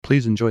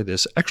Please enjoy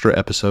this extra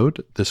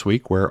episode this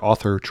week where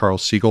author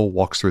Charles Siegel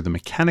walks through the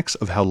mechanics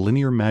of how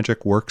linear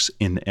magic works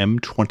in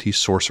M20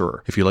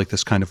 Sorcerer. If you like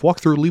this kind of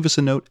walkthrough, leave us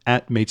a note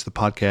at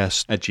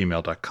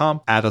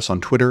magethepodcast@gmail.com, add us on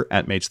Twitter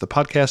at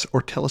magethepodcast,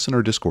 or tell us in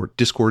our Discord,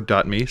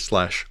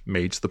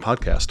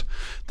 discord.me/magethepodcast.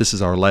 This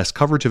is our last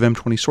coverage of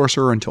M20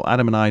 Sorcerer until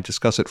Adam and I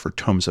discuss it for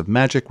Tomes of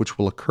Magic, which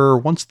will occur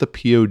once the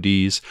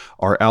PODs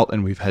are out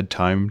and we've had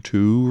time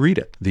to read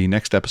it. The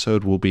next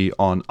episode will be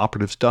on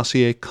Operative's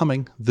Dossier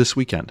coming this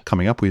weekend.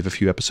 Coming up, we have a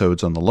few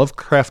episodes on the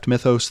Lovecraft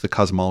mythos, the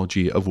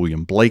cosmology of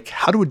William Blake,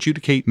 how to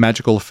adjudicate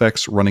magical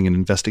effects, running an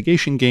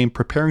investigation game,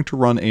 preparing to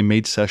run a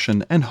mage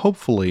session, and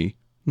hopefully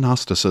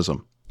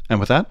Gnosticism.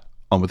 And with that,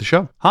 on with the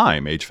show. Hi,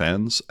 mage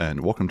fans, and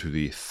welcome to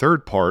the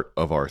third part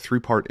of our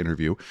three-part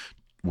interview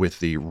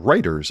with the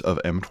writers of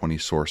M20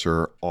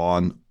 Sorcerer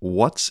on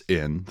what's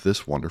in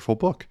this wonderful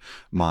book.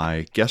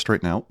 My guest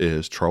right now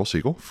is Charles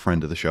Siegel,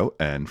 friend of the show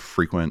and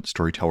frequent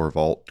Storyteller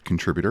Vault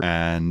contributor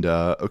and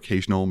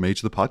occasional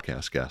Mage of the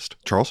Podcast guest.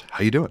 Charles,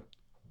 how you doing?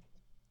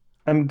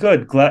 I'm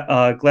good.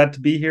 Glad to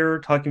be here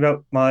talking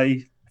about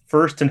my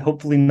first and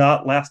hopefully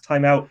not last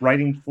time out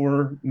writing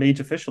for Mage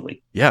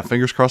officially. Yeah,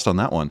 fingers crossed on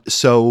that one.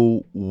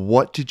 So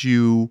what did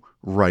you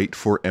write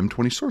for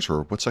M20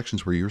 Sorcerer? What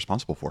sections were you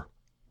responsible for?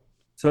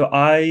 So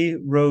I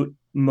wrote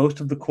most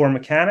of the core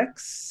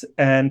mechanics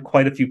and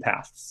quite a few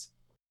paths.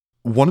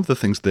 One of the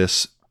things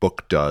this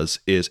book does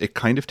is it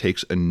kind of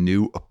takes a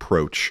new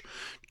approach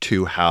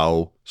to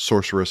how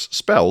sorceress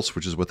spells,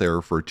 which is what they're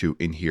referred to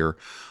in here,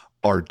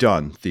 are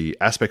done. The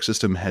aspect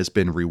system has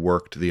been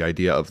reworked. The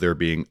idea of there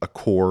being a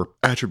core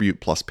attribute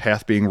plus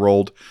path being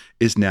rolled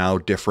is now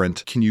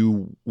different. Can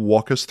you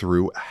walk us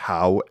through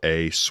how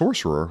a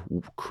sorcerer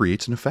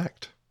creates an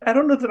effect? I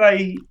don't know that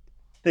I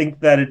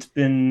think that it's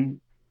been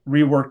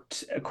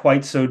reworked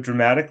quite so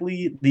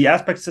dramatically. The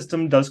aspect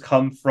system does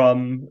come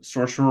from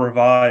Sorcerer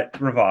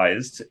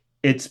Revised.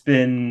 It's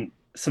been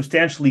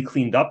substantially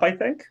cleaned up, I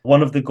think.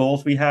 One of the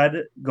goals we had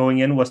going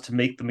in was to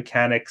make the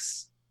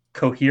mechanics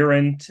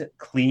coherent,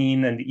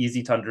 clean, and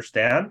easy to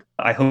understand.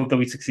 I hope that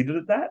we succeeded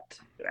at that.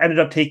 I ended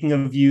up taking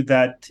a view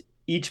that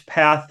each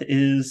path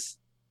is,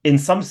 in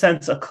some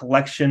sense, a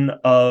collection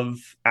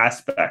of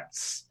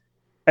aspects.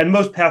 And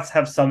most paths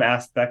have some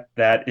aspect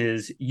that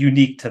is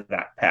unique to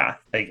that path.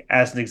 Like,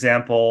 as an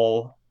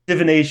example,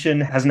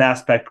 divination has an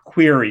aspect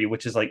query,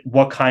 which is like,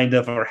 what kind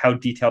of or how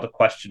detailed a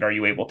question are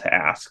you able to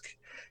ask?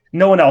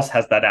 No one else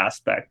has that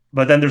aspect.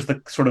 But then there's the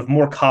sort of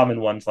more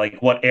common ones,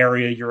 like what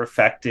area you're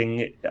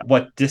affecting,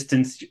 what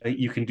distance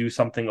you can do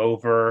something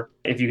over,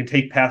 if you can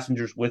take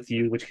passengers with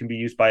you, which can be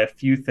used by a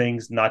few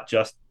things, not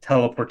just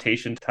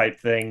teleportation type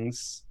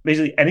things.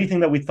 Basically,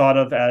 anything that we thought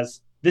of as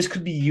this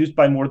could be used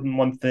by more than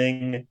one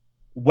thing,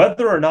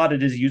 whether or not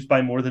it is used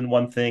by more than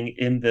one thing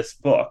in this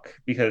book,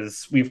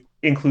 because we've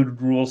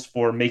included rules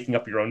for making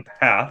up your own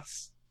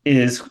paths,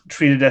 is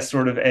treated as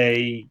sort of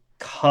a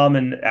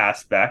common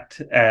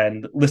aspect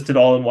and listed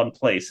all in one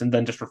place and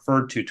then just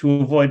referred to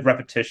avoid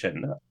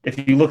repetition.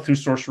 If you look through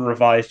Sorcerer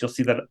Revised, you'll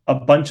see that a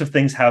bunch of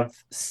things have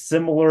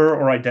similar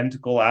or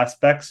identical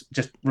aspects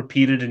just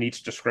repeated in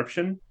each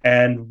description,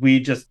 and we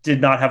just did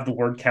not have the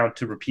word count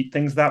to repeat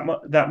things that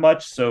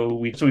much, so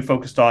we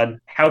focused on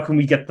how can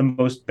we get the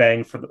most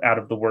bang out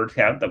of the word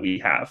count that we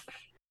have.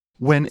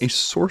 When a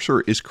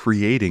sorcerer is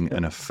creating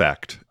an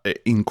effect,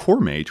 in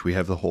Core Mage, we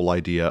have the whole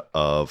idea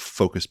of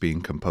focus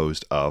being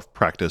composed of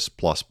practice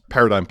plus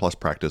paradigm plus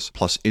practice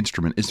plus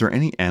instrument. Is there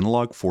any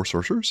analog for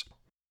sorcerers?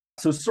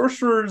 So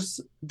sorcerers,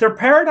 their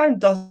paradigm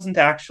doesn't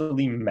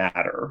actually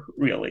matter,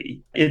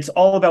 really. It's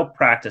all about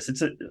practice.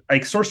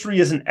 Like sorcery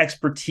is an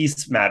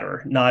expertise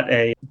matter, not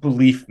a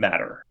belief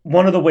matter.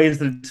 One of the ways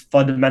that it's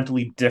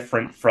fundamentally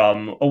different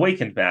from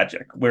awakened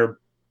magic, where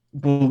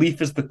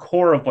belief is the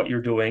core of what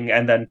you're doing,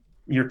 and then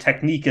your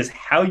technique is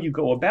how you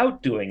go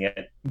about doing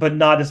it, but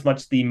not as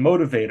much the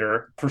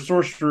motivator. For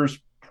sorcerers,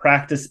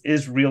 practice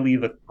is really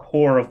the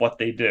core of what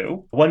they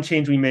do. One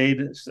change we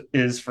made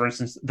is, for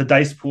instance, the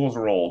dice pools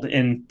rolled.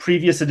 In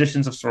previous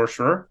editions of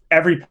Sorcerer,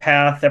 every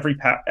path,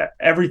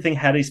 everything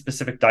had a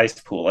specific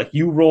dice pool. Like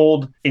you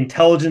rolled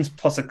intelligence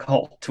plus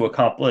occult to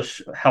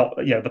accomplish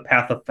the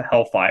path of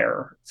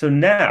Hellfire. So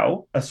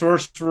now a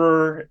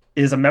sorcerer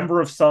is a member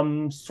of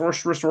some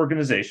sorceress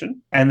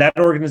organization, and that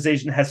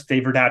organization has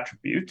favored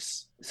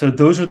attributes. So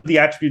those are the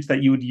attributes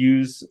that you would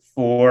use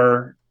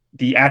for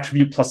the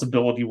attribute plus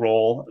ability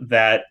roll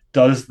that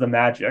does the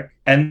magic.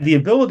 And the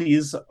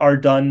abilities are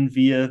done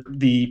via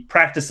the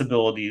practice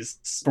abilities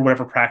for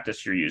whatever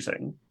practice you're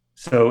using.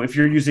 So if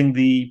you're using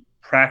the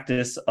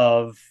practice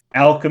of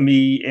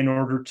alchemy in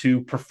order to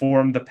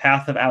perform the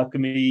path of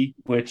alchemy,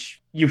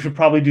 which you should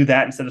probably do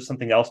that instead of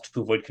something else to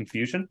avoid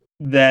confusion,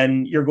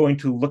 then you're going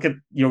to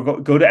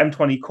you'll go to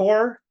M20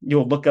 Core,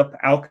 you'll look up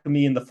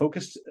alchemy in the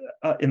focus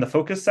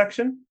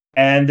section,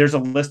 and there's a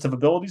list of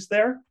abilities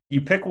there. You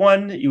pick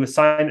one, you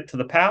assign it to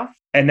the path,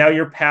 and now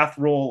your path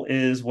roll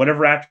is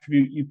whatever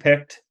attribute you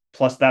picked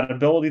plus that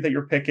ability that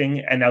you're picking,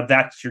 and now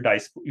that's your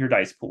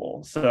dice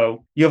pool.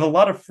 So you have a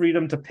lot of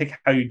freedom to pick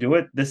how you do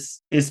it.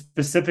 This is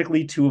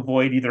specifically to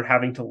avoid either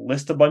having to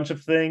list a bunch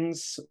of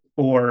things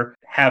or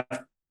have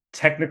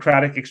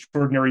technocratic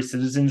extraordinary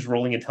citizens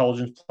rolling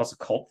intelligence plus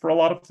occult for a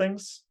lot of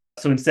things.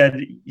 So instead,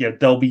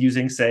 they'll be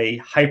using, say,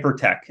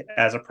 hypertech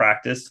as a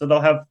practice. So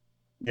they'll have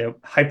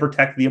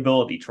hypertech the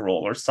ability to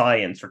roll, or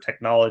science or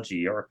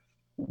technology or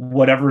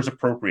whatever is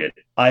appropriate.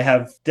 I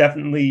have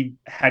definitely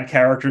had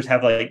characters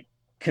have like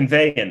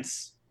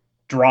conveyance,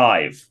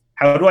 drive.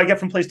 How do I get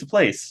from place to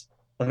place?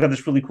 I've got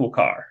this really cool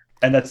car.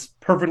 And that's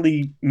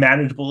perfectly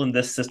manageable in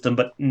this system,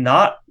 but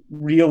not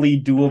really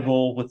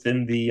doable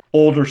within the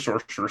older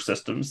Sorcerer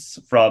systems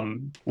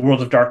from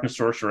World of Darkness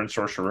Sorcerer and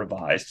Sorcerer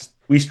Revised.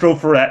 We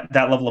strove for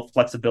that level of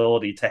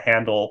flexibility to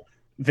handle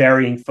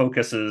varying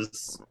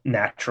focuses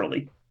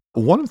naturally.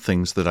 One of the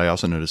things that I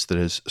also noticed that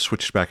has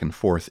switched back and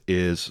forth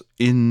is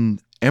in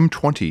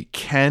M20,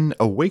 can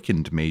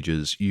awakened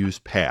mages use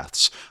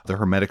paths? The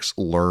Hermetics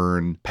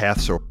learn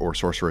paths or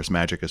sorceress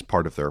magic as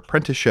part of their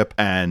apprenticeship,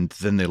 and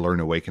then they learn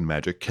awakened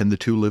magic. Can the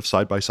two live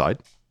side by side?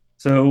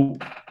 So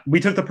we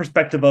took the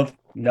perspective of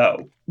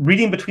no.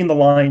 Reading between the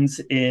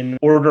lines in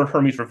Order of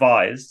Hermes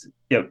Revised,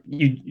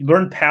 you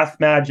learn path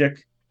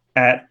magic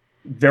at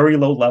very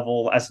low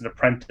level as an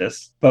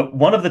apprentice. But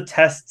one of the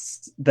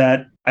tests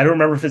that I don't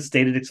remember if it's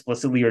stated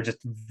explicitly or just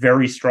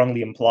very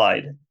strongly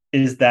implied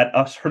is that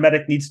a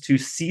Hermetic needs to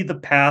see the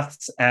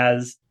paths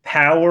as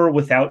power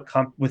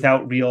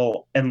without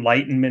real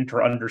enlightenment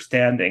or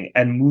understanding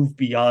and move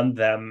beyond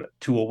them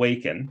to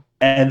awaken.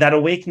 And that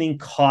awakening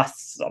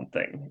costs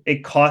something.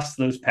 It costs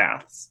those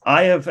paths.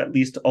 I have at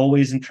least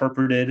always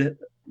interpreted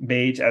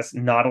mage as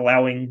not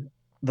allowing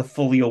the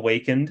fully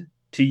awakened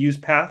to use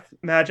path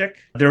magic.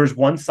 There is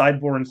one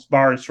sidebar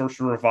in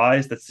Sorcerer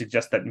Revised that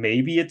suggests that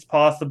maybe it's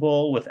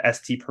possible with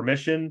ST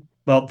permission.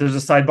 Well, there's a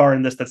sidebar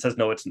in this that says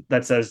no,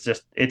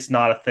 it's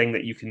not a thing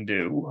that you can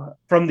do.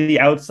 From the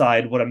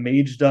outside, what a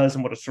mage does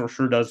and what a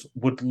sorcerer does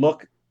would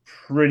look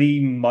pretty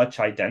much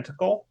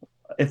identical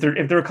if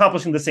they're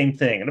accomplishing the same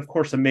thing. And of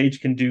course, a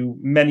mage can do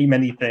many,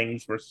 many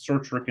things, where a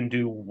sorcerer can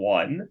do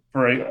one.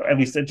 At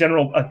least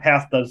a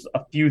path does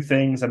a few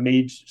things. A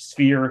mage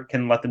sphere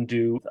can let them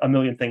do a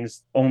million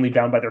things, only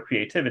bound by their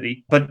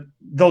creativity. But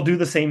they'll do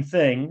the same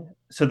thing.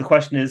 So the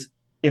question is,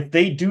 if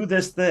they do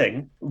this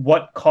thing,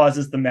 what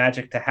causes the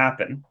magic to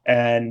happen?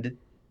 And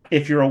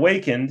if you're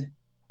awakened,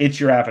 it's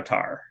your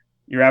avatar.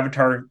 Your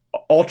avatar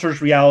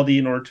alters reality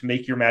in order to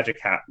make your magic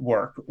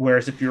work.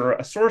 Whereas if you're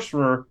a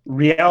sorcerer,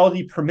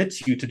 reality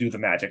permits you to do the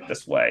magic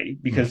this way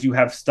because you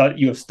have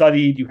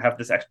studied, you have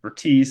this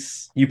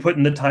expertise, you put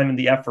in the time and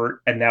the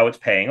effort, and now it's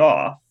paying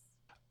off.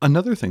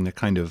 Another thing that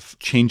kind of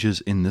changes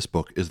in this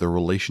book is the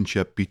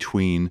relationship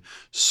between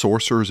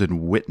sorcerers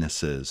and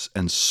witnesses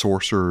and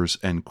sorcerers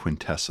and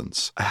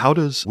quintessence. How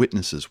does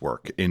witnesses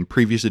work? In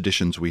previous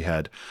editions, we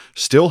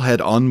still had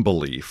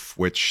unbelief,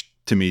 which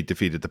to me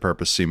defeated the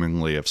purpose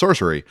seemingly of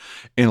sorcery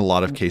in a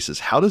lot of cases.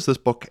 How does this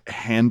book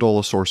handle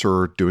a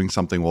sorcerer doing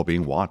something while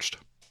being watched?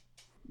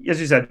 As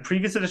you said,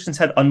 previous editions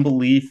had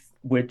unbelief,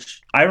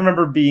 which I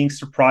remember being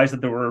surprised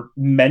that there were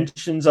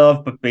mentions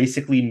of, but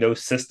basically no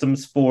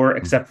systems for,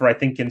 except for I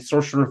think in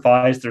Sorcerer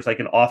Revised, there's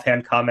like an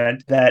offhand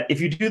comment that if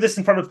you do this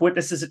in front of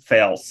witnesses, it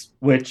fails,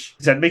 which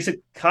that makes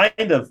it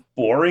kind of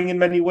boring in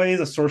many ways.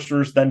 A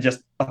sorcerer is then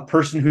just a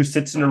person who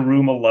sits in a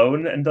room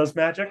alone and does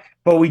magic.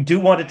 But we do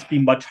want it to be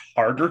much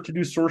harder to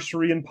do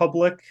sorcery in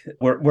public,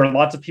 where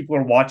lots of people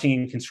are watching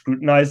and can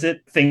scrutinize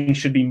it. Things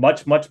should be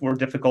much, much more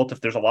difficult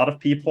if there's a lot of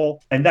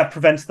people. And that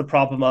prevents the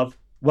problem of,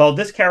 well,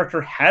 this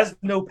character has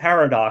no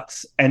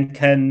paradox and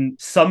can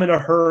summon a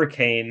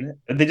hurricane.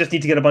 They just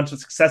need to get a bunch of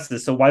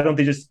successes. So why don't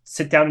they just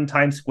sit down in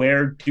Times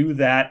Square, do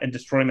that, and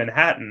destroy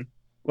Manhattan?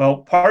 Well,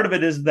 part of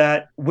it is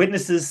that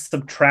witnesses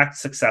subtract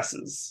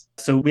successes.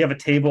 So we have a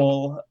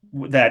table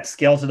that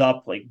scales it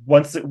up. Like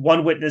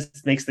one witness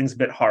makes things a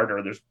bit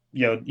harder. There's,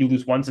 you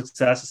lose one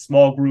success. A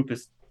small group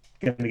is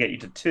going to get you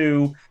to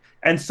 2,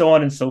 and so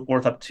on and so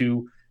forth, up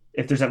to,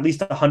 if there's at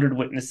least 100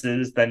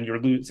 witnesses, then you're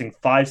losing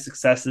 5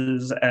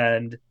 successes.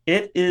 And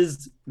it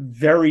is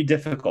very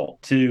difficult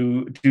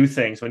to do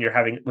things when you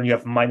have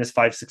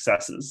 -5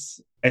 successes.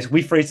 As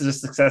we phrase it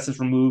as successes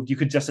removed, you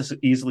could just as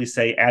easily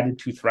say added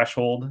to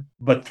threshold,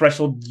 but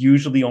threshold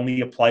usually only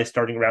applies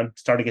starting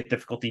at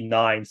difficulty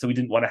 9. So we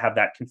didn't want to have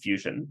that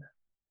confusion.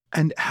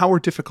 And how are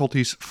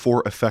difficulties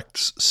for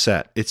effects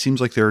set? It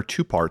seems like there are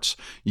 2 parts.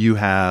 You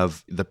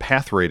have the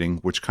path rating,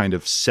 which kind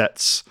of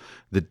sets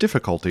the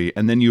difficulty,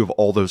 and then you have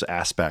all those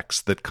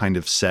aspects that kind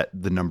of set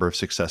the number of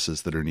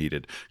successes that are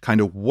needed. Kind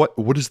of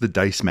what is the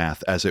dice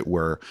math, as it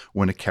were,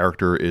 when a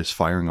character is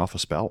firing off a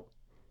spell?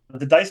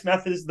 The dice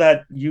math is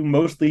that you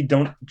mostly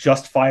don't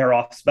just fire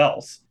off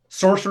spells.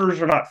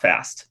 Sorcerers are not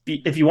fast.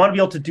 If you want to be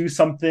able to do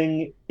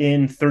something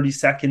in 30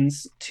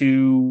 seconds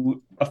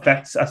to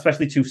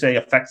especially to say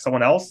affect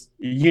someone else,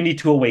 you need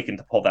to awaken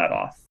to pull that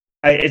off.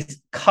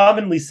 It's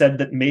commonly said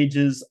that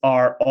mages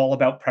are all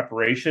about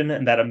preparation,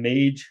 and that a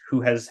mage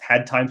who has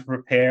had time to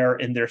prepare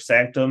in their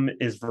sanctum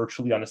is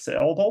virtually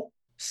unassailable.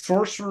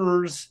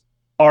 sorcerers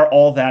are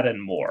all that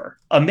and more.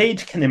 A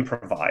mage can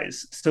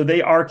improvise, so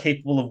they are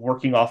capable of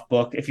working off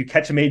book. If you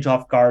catch a mage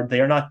off guard,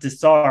 they are not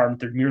disarmed,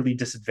 they're merely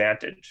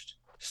disadvantaged.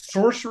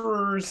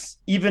 Sorcerers,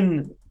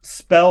 even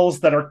spells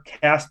that are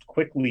cast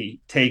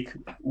quickly, take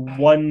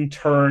 1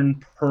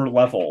 turn per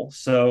level.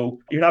 So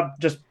you're not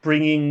just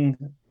bringing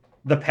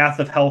the Path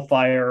of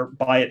Hellfire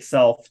by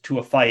itself to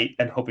a fight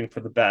and hoping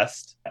for the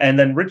best. And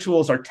then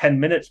rituals are 10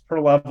 minutes per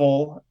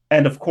level.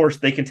 And of course,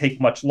 they can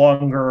take much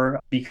longer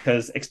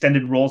because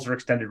extended rolls are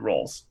extended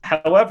rolls.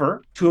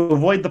 However, to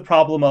avoid the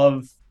problem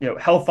of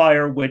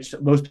Hellfire, which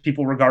most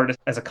people regard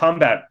as a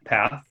combat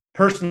path,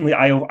 personally,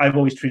 I've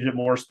always treated it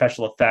more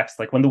special effects.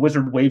 Like when the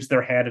wizard waves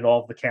their hand and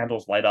all of the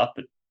candles light up,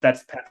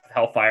 that's Path of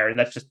Hellfire, and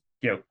that's just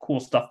cool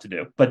stuff to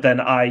do. But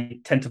then I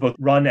tend to both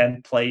run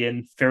and play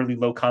in fairly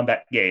low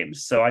combat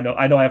games, so I know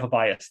I have a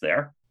bias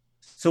there.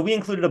 So we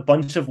included a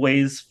bunch of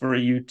ways for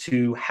you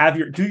to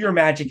do your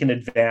magic in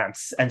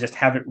advance and just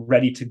have it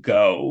ready to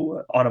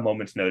go on a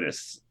moment's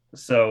notice.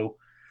 So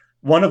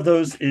one of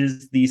those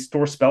is the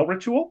store spell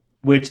ritual,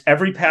 which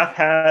every path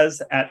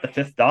has at the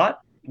 5th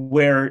dot,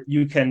 where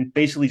you can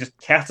basically just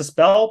cast a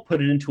spell,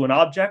 put it into an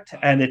object,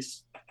 and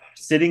it's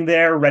sitting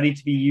there ready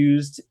to be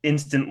used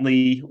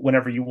instantly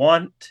whenever you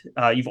want.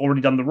 You've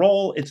already done the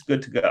roll. It's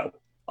good to go.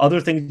 Other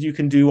things you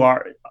can do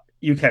are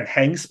you can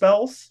hang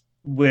spells,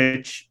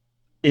 which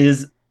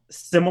is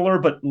similar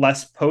but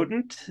less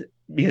potent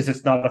because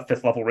it's not a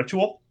 5th level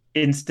ritual.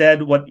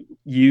 Instead, what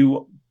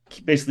you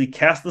basically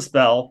cast the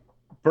spell,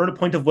 burn a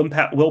point of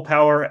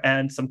willpower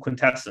and some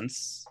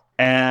quintessence,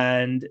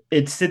 and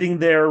it's sitting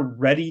there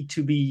ready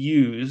to be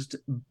used,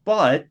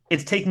 but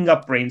it's taking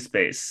up brain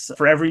space.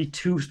 For every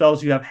 2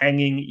 spells you have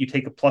hanging, you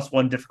take a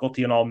 +1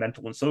 difficulty in all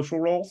mental and social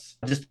rolls,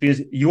 just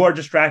because you are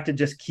distracted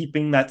just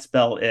keeping that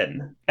spell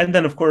in. And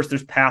then, of course,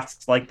 there's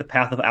paths like the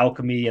Path of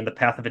Alchemy and the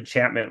Path of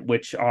Enchantment,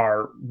 which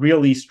are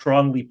really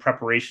strongly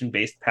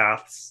preparation-based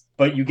paths,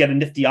 but you get a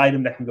nifty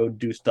item that can go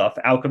do stuff.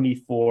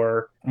 Alchemy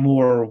for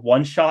more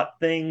one-shot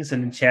things,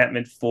 and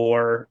Enchantment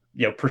for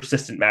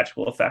persistent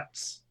magical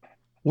effects.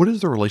 What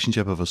is the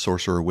relationship of a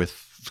sorcerer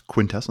with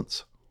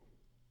quintessence?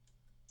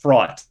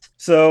 Fraught.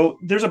 So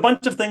there's a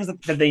bunch of things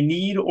that they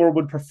need or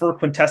would prefer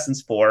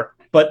quintessence for,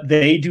 but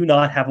they do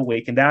not have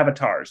awakened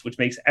avatars, which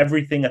makes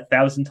everything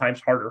 1,000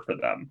 times harder for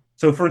them.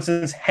 So for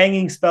instance,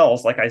 hanging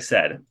spells, like I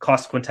said,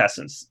 cost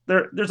quintessence.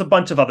 There's a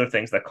bunch of other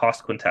things that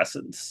cost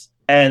quintessence.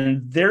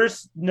 And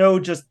there's no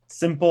just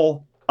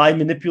simple, I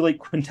manipulate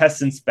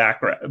quintessence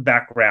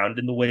background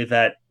in the way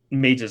that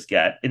mages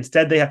get.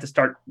 Instead, they have to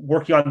start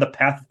working on the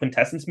path of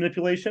quintessence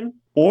manipulation,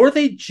 or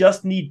they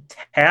just need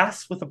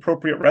tasks with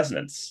appropriate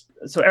resonance.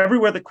 So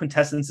everywhere that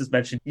quintessence is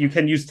mentioned, you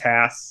can use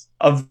tasks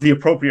of the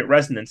appropriate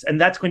resonance, and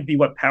that's going to be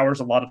what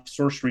powers a lot of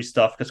sorcery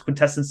stuff, because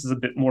quintessence is a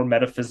bit more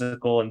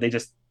metaphysical, and they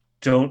just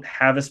don't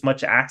have as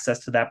much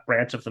access to that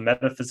branch of the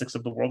metaphysics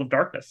of the world of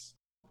darkness.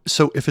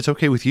 So if it's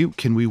okay with you,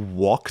 can we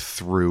walk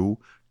through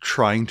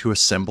trying to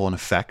assemble an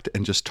effect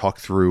and just talk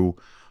through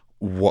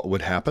what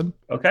would happen?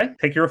 Okay,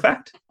 pick your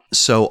effect.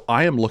 So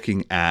I am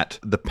looking at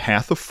the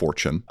Path of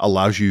Fortune,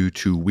 allows you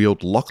to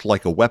wield luck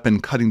like a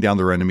weapon, cutting down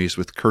their enemies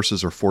with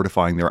curses or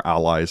fortifying their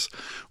allies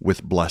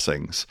with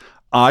blessings.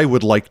 I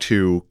would like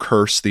to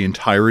curse the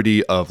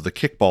entirety of the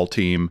kickball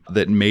team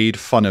that made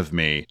fun of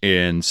me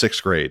in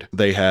 6th grade.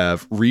 They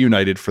have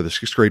reunited for the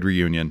 6th grade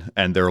reunion,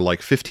 and there are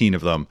like 15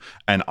 of them,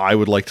 and I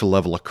would like to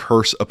level a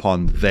curse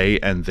upon they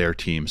and their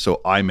team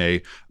so I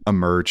may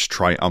emerge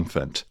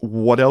triumphant.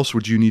 What else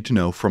would you need to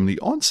know from the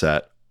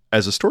onset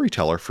as a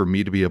storyteller for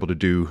me to be able to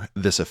do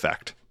this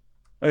effect?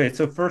 Okay,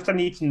 so first I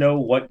need to know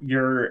what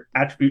your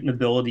attribute and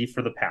ability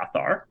for the path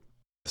are.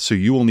 So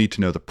you will need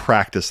to know the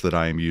practice that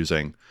I am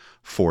using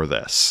for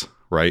this,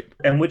 right?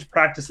 And which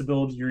practice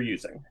ability you're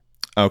using.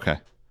 Okay.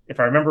 If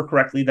I remember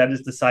correctly, that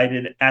is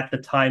decided at the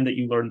time that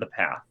you learn the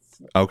path.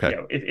 Okay.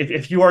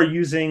 If you are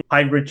using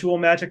high ritual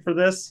magic for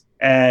this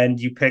and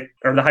you pick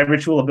or the high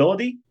ritual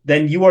ability,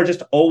 then you are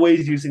just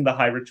always using the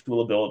high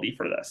ritual ability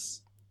for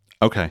this.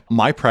 Okay.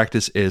 My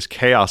practice is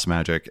chaos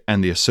magic,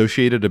 and the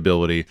associated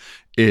ability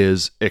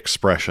is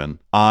expression.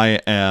 I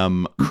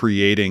am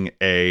creating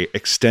a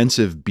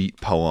extensive beat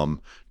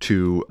poem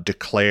to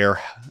declare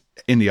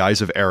in the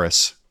eyes of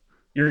Eris.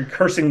 You're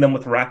cursing them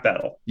with rap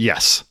battle.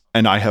 Yes.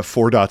 And I have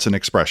 4 dots in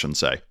expression,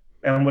 say.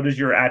 And what is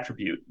your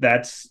attribute?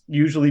 That's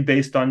usually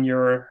based on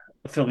your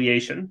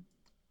affiliation.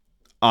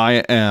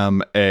 I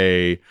am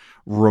a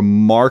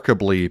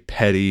remarkably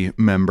petty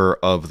member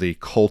of the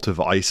cult of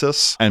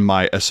Isis, and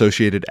my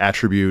associated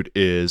attribute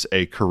is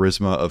a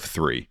charisma of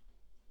 3.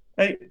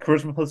 Hey,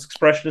 charisma plus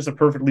expression is a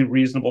perfectly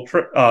reasonable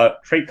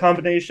trait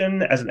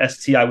combination. As an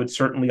ST, I would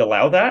certainly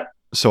allow that.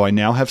 So I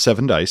now have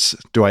 7 dice.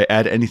 Do I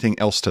add anything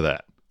else to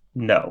that?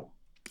 No.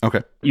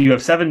 Okay. You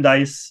have 7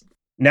 dice.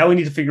 Now we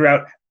need to figure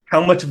out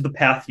how much of the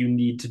path you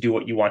need to do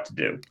what you want to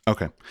do.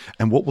 Okay.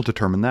 And what will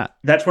determine that?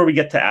 That's where we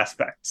get to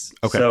aspects.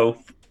 Okay. So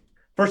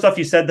first off,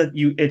 you said that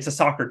it's a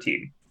soccer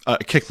team. A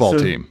kickball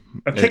team.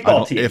 A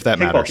kickball team. If that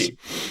matters. Team.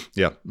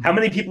 Yeah. How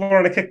many people are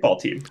on a kickball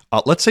team?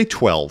 Let's say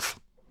 12.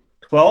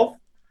 12?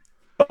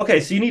 Okay,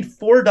 so you need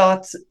 4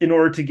 dots in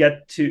order to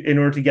get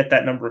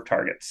that number of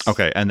targets.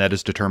 Okay, and that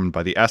is determined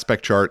by the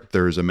aspect chart.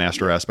 There's a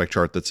master aspect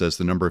chart that says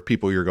the number of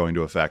people you're going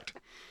to affect.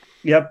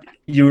 Yep.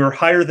 You're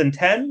higher than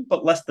 10,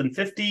 but less than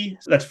 50.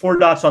 So that's 4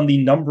 dots on the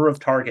number of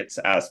targets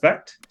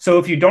aspect. So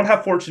if you don't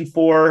have Fortune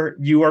 4,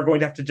 you are going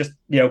to have to just,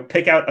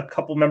 pick out a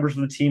couple members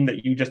of the team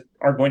that you just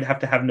are going to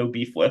have no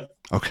beef with.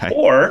 Okay.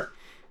 Or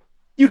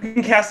you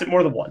can cast it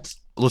more than once.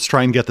 Let's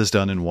try and get this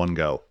done in one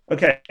go.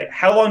 Okay.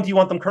 How long do you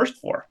want them cursed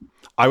for?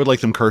 I would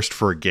like them cursed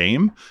for a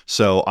game.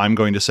 So I'm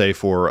going to say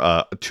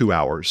for 2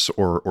 hours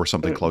or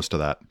something close to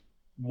that.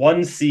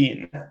 One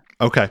scene.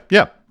 Okay.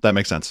 Yeah, that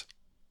makes sense.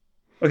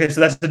 Okay,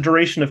 so that's the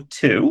duration of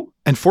 2.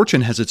 And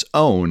Fortune has its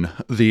own,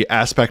 the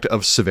aspect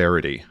of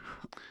severity.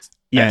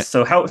 Yes.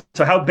 And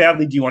so how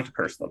badly do you want to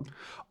curse them?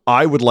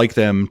 I would like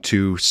them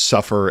to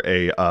suffer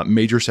a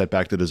major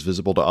setback that is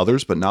visible to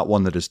others, but not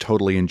one that is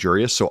totally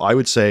injurious. So I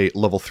would say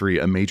level 3,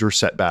 a major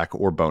setback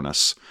or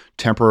bonus.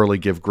 Temporarily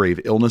give grave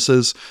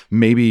illnesses.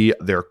 Maybe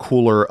their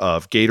cooler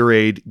of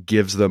Gatorade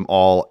gives them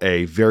all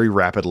a very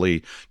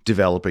rapidly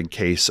developing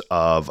case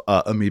of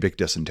amoebic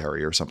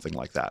dysentery or something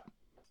like that.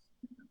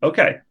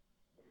 Okay.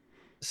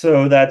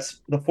 So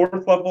that's the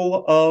 4th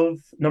level of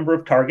number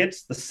of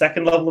targets, the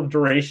 2nd level of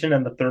duration,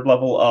 and the 3rd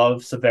level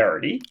of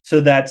severity.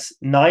 So that's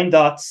 9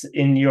 dots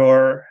in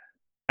your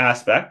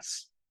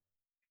aspects.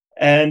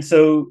 And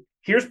so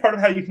here's part of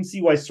how you can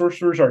see why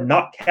sorcerers are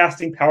not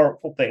casting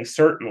powerful things,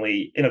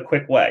 certainly in a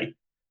quick way.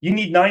 You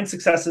need 9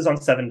 successes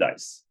on 7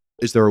 dice.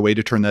 Is there a way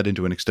to turn that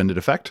into an extended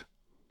effect?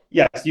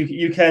 Yes,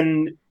 you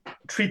can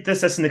treat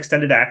this as an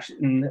extended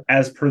action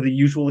as per the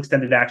usual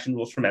extended action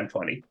rules from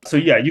M20. So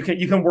yeah, you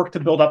can work to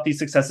build up these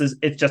successes.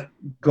 It's just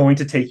going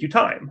to take you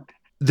time.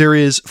 There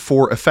is,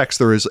 for effects,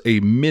 there is a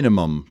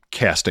minimum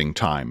casting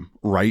time,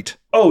 right?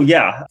 Oh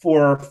yeah,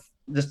 for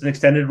just an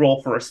extended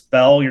roll for a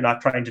spell, you're not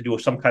trying to do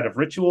some kind of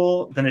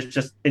ritual, then it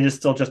is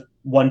still just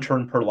 1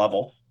 turn per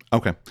level.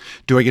 Okay.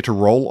 Do I get to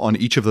roll on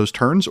each of those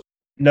turns?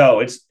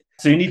 No,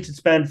 so you need to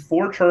spend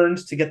 4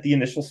 turns to get the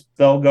initial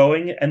spell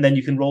going, and then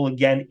you can roll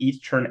again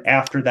each turn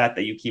after that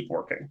you keep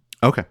working.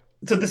 Okay.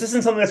 So this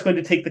isn't something that's going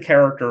to take the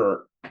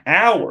character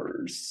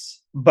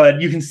hours,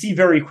 but you can see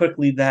very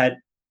quickly that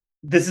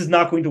this is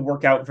not going to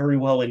work out very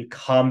well in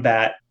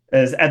combat,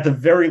 as at the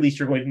very least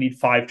you're going to need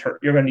 5 turns.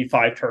 You're going to need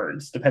 5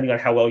 turns, depending on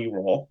how well you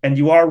roll. And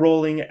you are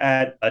rolling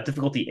at a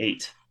difficulty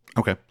 8.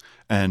 Okay.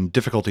 And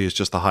difficulty is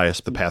just the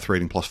highest, the path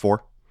rating plus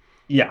 4?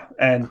 Yeah,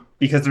 and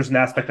because there's an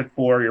aspect at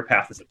 4, your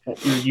path is at 4.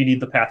 You need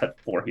the path at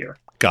 4 here.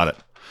 Got it.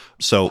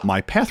 So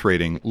my path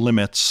rating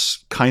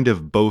limits kind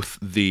of both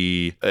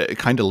the it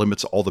kind of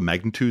limits all the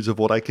magnitudes of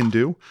what I can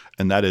do,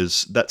 and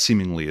that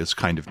seemingly is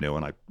kind of new,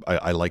 and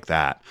I like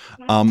that.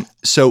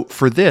 So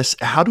for this,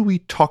 how do we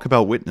talk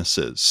about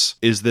witnesses?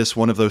 Is this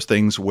one of those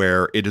things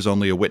where it is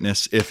only a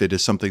witness if it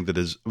is something that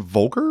is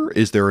vulgar?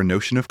 Is there a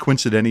notion of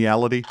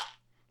coincidentality?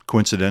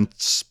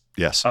 Coincidence?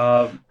 Yes.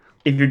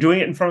 If you're doing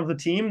it in front of the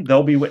team,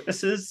 there'll be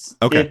witnesses.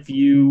 Okay. If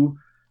you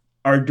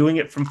are doing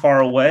it from far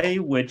away,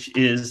 which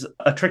is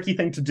a tricky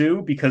thing to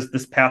do because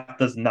this path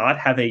does not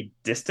have a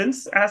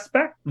distance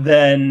aspect,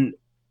 then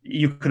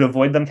you could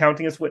avoid them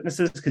counting as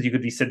witnesses because you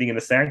could be sitting in a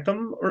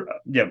sanctum. Or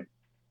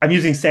I'm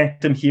using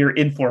sanctum here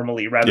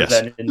informally rather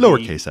than in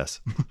lowercase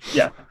s.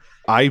 Yeah.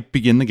 I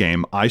begin the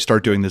game. I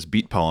start doing this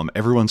beat poem.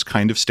 Everyone's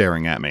kind of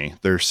staring at me.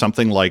 There's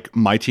something like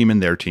my team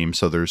and their team,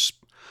 so there's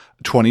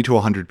 20 to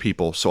 100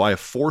 people, so I have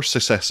 4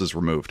 successes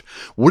removed.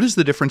 What is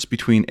the difference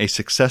between a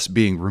success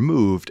being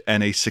removed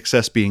and a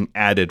success being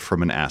added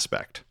from an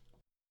aspect?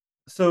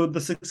 So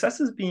the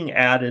successes being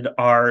added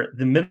are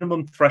the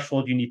minimum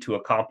threshold you need to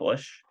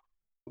accomplish.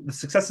 The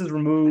successes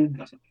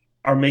removed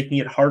are making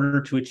it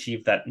harder to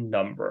achieve that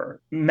number.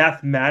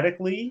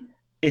 Mathematically,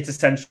 it's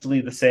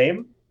essentially the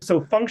same.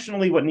 So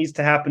functionally, what needs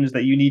to happen is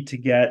that you need to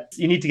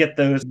get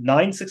those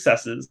 9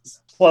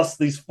 successes plus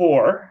these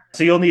 4.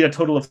 So you'll need a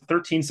total of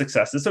 13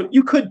 successes. So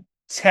you could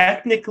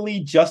technically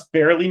just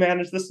barely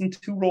manage this in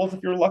 2 rolls if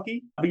you're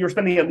lucky, but you're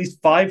spending at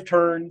least 5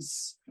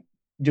 turns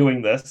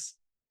doing this.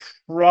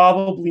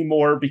 Probably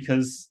more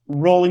because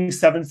rolling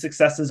 7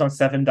 successes on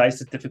 7 dice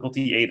at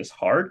difficulty 8 is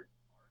hard.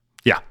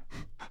 Yeah.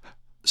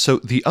 So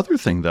the other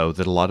thing, though,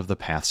 that a lot of the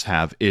paths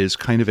have is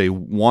kind of a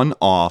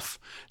one-off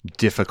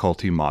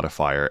difficulty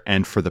modifier.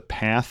 And for the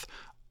path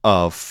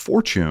of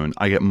Fortune,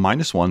 I get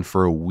 -1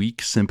 for a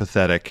weak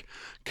sympathetic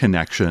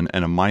connection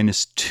and a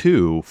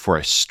 -2 for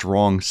a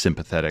strong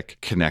sympathetic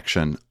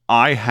connection.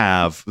 I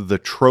have the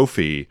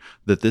trophy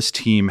that this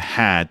team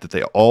had that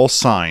they all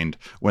signed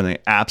when they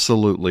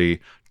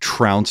absolutely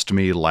trounced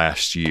me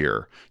last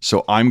year.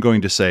 So I'm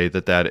going to say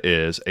that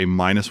is a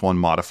 -1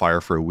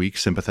 modifier for a weak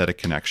sympathetic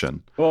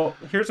connection. Well,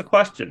 here's a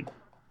question.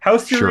 How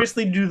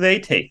seriously do they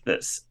take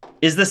this?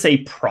 Is this a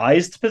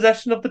prized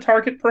possession of the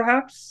target,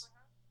 perhaps?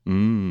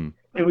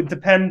 It would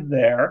depend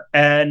there.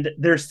 And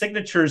their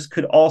signatures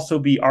could also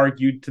be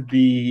argued to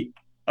be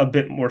a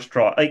bit more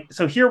strong.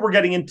 So here we're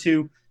getting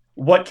into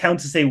what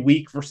counts as a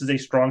weak versus a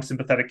strong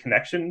sympathetic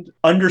connection.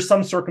 Under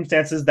some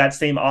circumstances, that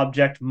same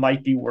object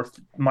might be worth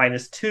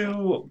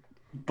 -2,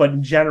 but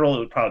in general, it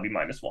would probably be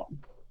 -1.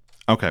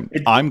 Okay.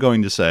 It, I'm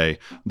going to say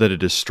that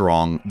it is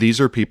strong. These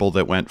are people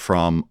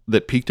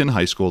that peaked in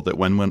high school,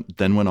 that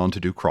then went on to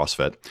do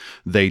CrossFit.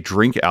 They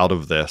drink out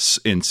of this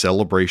in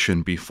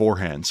celebration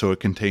beforehand, so it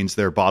contains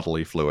their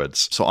bodily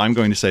fluids. So I'm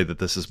going to say that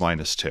this is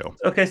 -2.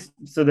 okay,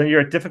 so then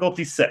you're at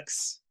difficulty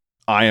 6.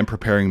 I am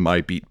preparing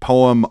my beat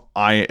poem.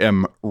 I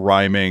am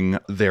rhyming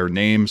their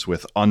names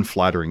with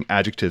unflattering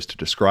adjectives to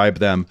describe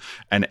them.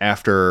 And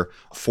after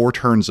 4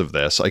 turns of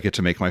this, I get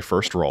to make my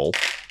first roll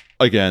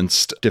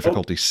against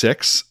difficulty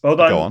 6. Hold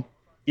on. Go on.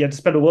 You have to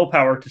spend a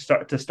willpower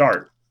to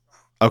start.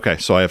 Okay,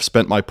 so I have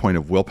spent my point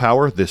of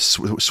willpower. This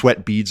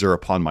sweat beads are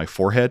upon my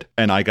forehead,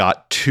 and I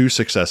got 2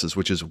 successes,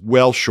 which is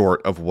well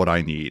short of what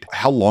I need.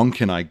 How long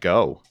can I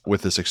go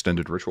with this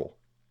extended ritual?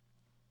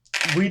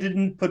 We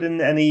didn't put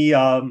in any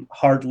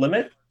hard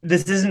limit.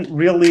 This isn't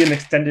really an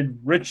extended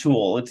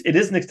ritual. It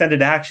is an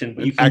extended action,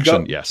 but you can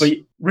action, go, yes. But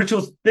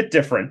ritual's a bit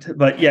different.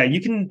 But yeah,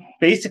 you can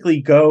basically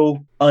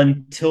go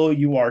until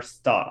you are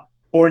stopped,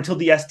 or until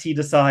the ST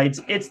decides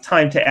it's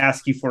time to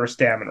ask you for a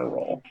stamina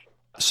roll.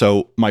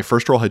 So my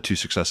first roll had 2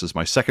 successes.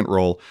 My second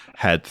roll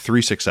had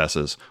 3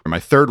 successes. My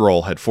third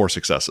roll had 4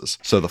 successes.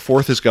 So the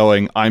fourth is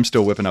going. I'm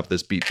still whipping up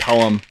this beat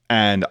poem,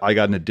 and I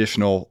got an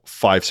additional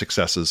 5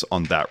 successes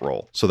on that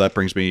roll. So that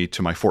brings me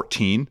to my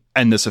 14.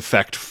 And this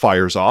effect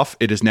fires off.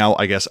 It is now,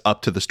 I guess,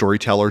 up to the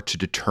storyteller to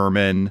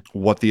determine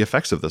what the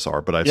effects of this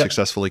are. But I've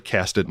successfully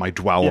casted my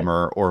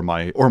Dweomer or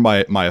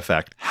my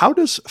effect. How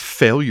does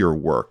failure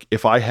work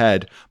if I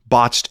had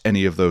botched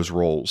any of those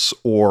rolls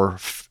or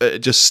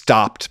just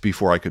stopped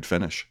before I could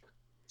finish?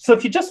 So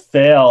if you just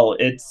fail,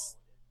 it's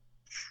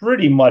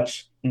pretty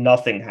much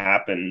nothing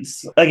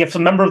happens. Like if a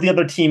member of the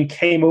other team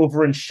came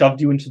over and shoved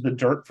you into the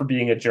dirt for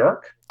being a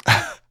jerk,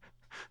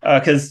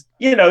 because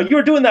you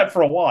were doing that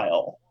for a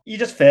while. You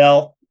just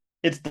fail.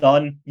 It's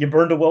done. You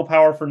burned a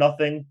willpower for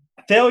nothing.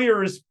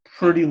 Failure is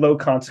pretty low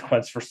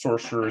consequence for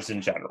sorcerers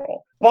in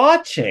general.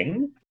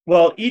 Botching,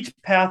 well, each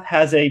path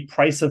has a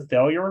price of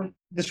failure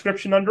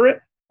description under it.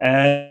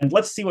 And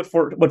let's see what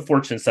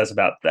Fortune says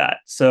about that.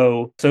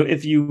 So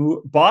if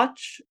you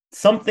botch,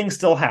 something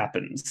still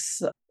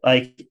happens.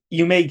 Like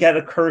you may get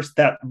a curse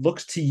that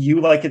looks to you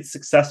like it's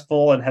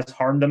successful and has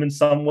harmed them in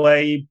some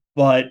way,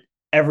 but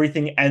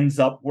everything ends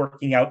up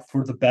working out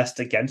for the best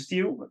against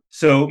you.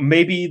 So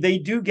maybe they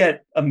do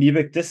get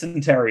amoebic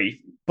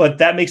dysentery, but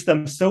that makes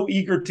them so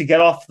eager to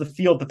get off the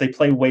field that they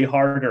play way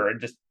harder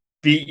and just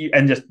beat you,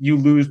 and just you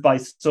lose by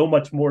so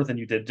much more than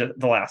you did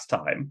the last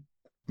time.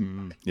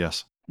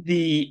 Yes.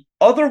 The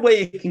other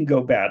way it can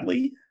go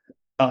badly,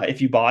 if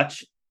you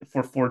botch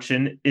for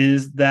Fortune,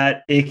 is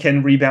that it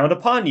can rebound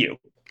upon you.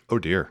 Oh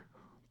dear,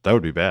 that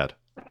would be bad.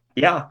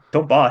 Yeah,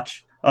 don't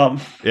botch.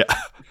 Yeah.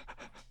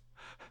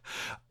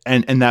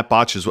 And that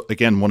botch is,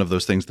 again, one of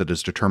those things that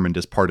is determined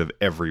as part of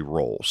every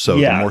roll. So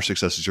the more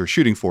successes you're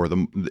shooting for,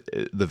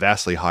 the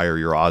vastly higher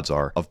your odds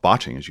are of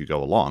botching as you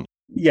go along.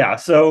 Yeah,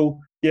 so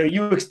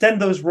you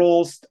extend those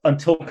rolls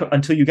until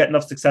you get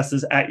enough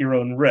successes at your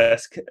own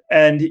risk.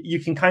 And you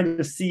can kind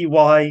of see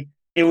why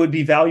it would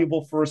be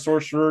valuable for a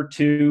sorcerer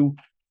to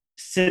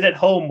sit at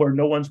home where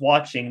no one's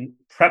watching,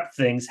 prep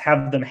things,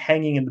 have them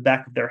hanging in the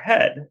back of their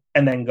head,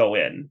 and then go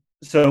in.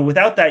 So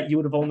without that, you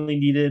would have only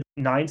needed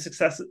 9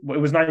 successes. It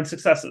was 9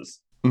 successes.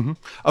 Mm-hmm.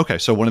 Okay,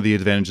 so one of the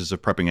advantages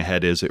of prepping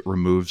ahead is it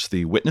removes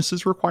the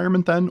witnesses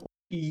requirement then?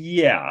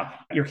 Yeah,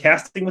 you're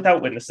casting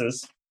without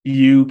witnesses.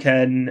 You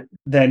can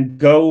then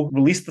go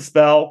release the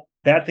spell.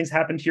 Bad things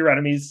happen to your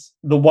enemies.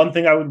 The one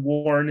thing I would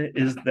warn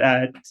is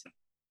that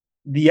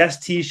the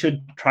ST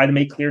should try to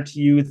make clear to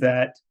you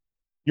that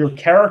your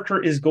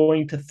character is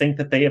going to think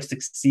that they have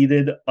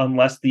succeeded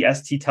unless the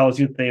ST tells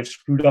you that they have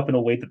screwed up in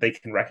a way that they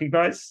can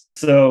recognize.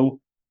 So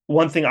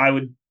one thing I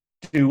would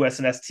do as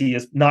an ST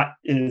is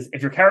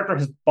if your character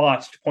has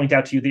botched, point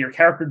out to you that your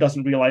character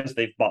doesn't realize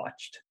they've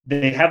botched.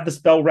 They have the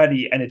spell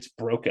ready and it's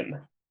broken.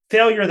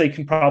 Failure, they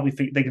can probably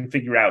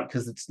figure out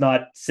because it's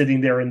not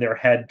sitting there in their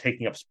head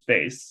taking up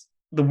space.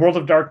 The World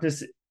of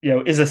Darkness,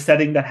 is a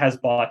setting that has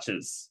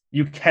botches.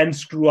 You can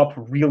screw up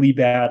really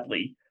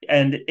badly,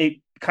 and it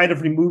kind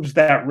of removes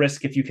that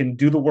risk if you can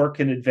do the work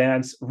in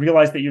advance,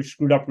 realize that you've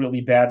screwed up really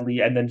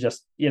badly, and then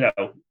just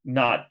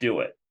not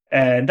do it.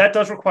 And that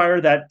does require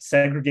that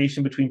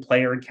segregation between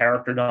player and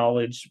character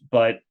knowledge,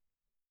 but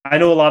I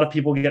know a lot of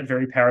people get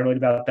very paranoid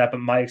about that, but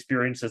my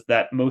experience is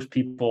that most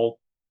people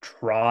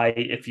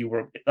try,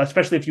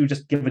 especially if you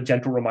just give a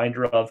gentle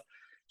reminder of,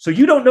 so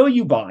you don't know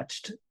you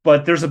botched,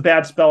 but there's a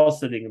bad spell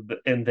sitting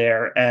in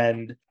there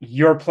and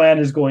your plan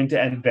is going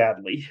to end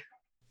badly.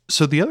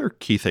 So the other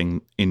key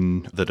thing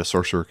that a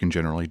sorcerer can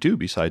generally do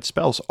besides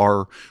spells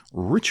are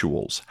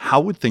rituals.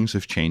 How would things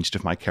have changed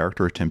if my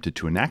character attempted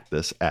to enact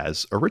this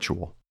as a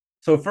ritual?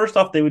 So first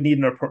off, they would need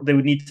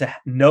to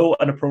know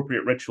an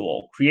appropriate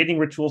ritual. Creating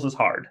rituals is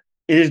hard.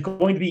 It is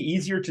going to be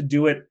easier to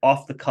do it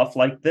off the cuff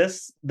like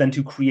this than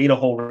to create a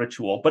whole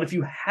ritual. But if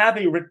you have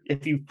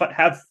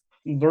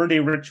learned a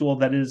ritual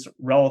that is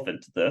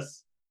relevant to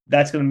this,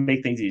 that's going to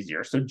make things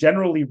easier. So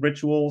generally,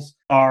 rituals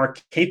are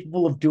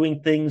capable of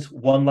doing things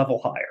one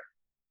level higher.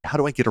 How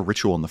do I get a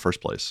ritual in the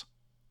first place?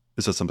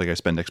 Is that something I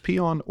spend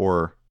XP on,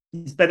 or?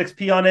 You spend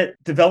XP on it.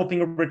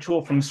 Developing a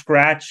ritual from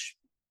scratch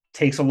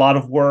takes a lot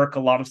of work, a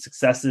lot of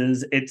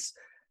successes. It's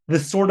the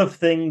sort of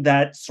thing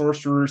that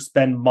sorcerers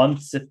spend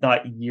months, if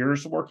not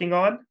years, working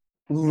on.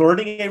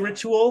 Learning a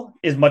ritual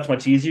is much,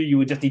 much easier. You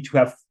would just need to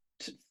have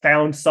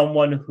found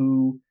someone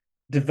who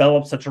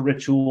developed such a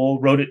ritual,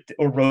 wrote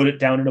it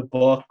down in a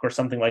book or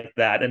something like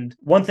that. And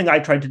one thing I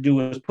tried to do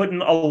was put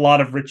in a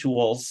lot of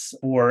rituals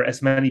for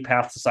as many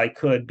paths as I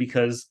could,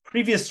 because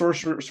previous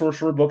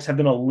sorcerer books have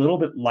been a little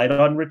bit light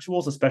on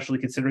rituals, especially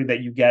considering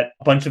that you get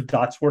a bunch of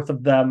dots worth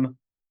of them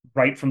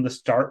right from the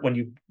start when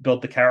you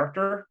build the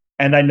character.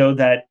 And I know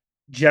that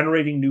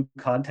generating new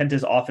content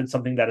is often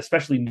something that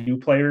especially new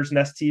players and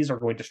STs are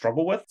going to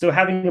struggle with. So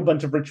having a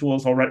bunch of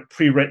rituals already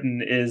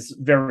pre-written is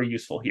very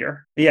useful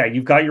here. But yeah,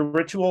 you've got your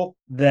ritual,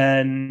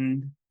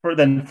 then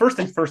first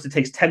things first, it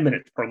takes 10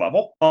 minutes per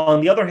level.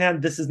 On the other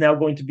hand, this is now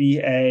going to be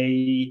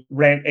a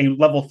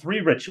level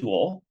 3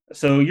 ritual.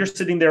 So you're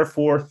sitting there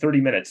for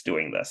 30 minutes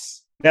doing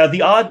this. Now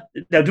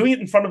doing it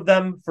in front of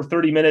them for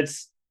 30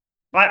 minutes,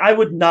 I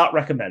would not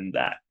recommend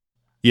that.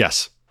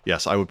 Yes,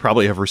 I would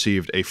probably have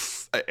received a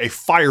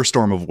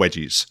firestorm of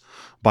wedgies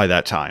by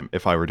that time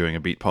if I were doing a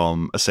beat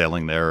poem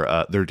assailing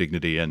their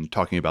dignity and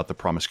talking about the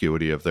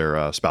promiscuity of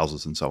their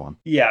spouses and so on.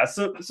 Yeah,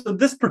 so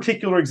this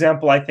particular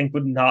example, I think,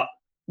 would not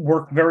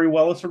work very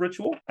well as a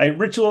ritual.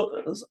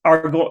 Rituals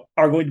are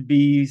going to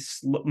be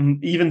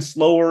even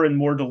slower and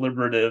more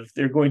deliberative.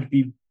 They're going to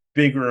be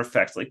bigger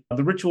effects. Like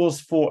the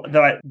rituals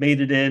that I made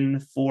it in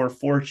for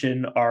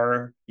Fortune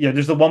are,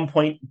 there's the 1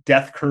 point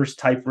death curse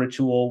type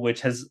ritual,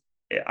 which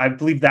I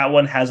believe that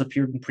one has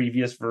appeared in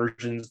previous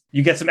versions.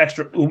 You get some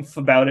extra oomph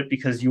about it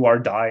because you are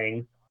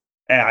dying.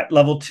 At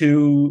level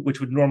 2, which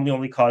would normally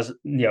only cause,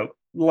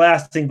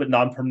 lasting but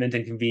non-permanent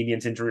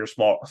inconvenience, injury, or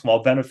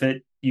small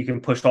benefit, you can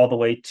push all the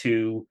way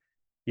to,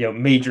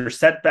 major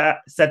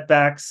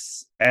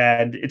setbacks.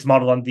 And it's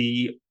modeled on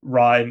the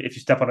rhyme, if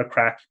you step on a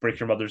crack, you break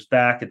your mother's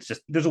back. It's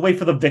just, there's a way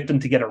for the victim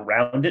to get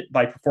around it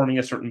by performing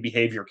a certain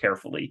behavior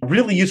carefully.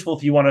 Really useful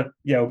if you want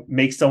to,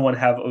 make someone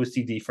have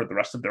OCD for the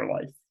rest of their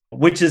life,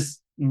 which is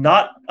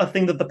not a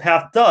thing that the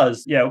path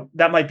does.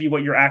 That might be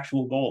what your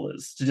actual goal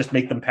is, to just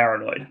make them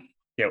paranoid.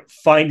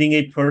 Finding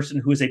a person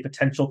who is a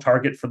potential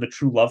target for the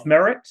true love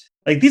merit.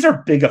 Like, these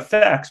are big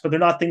effects, but they're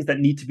not things that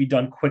need to be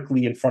done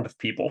quickly in front of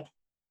people.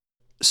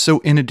 So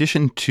in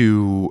addition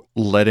to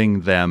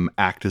letting them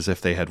act as if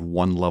they had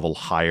one level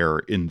higher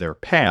in their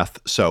path,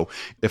 so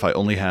if I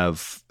only have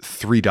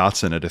 3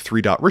 dots in it, a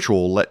 3-dot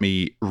ritual, let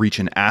me reach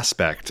an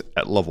aspect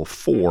at level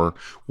 4,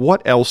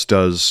 what else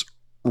does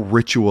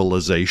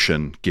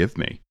ritualization give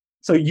me?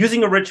 So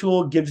using a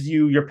ritual gives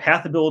you your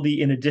path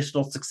ability and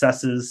additional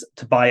successes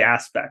to buy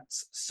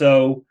aspects.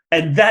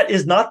 And that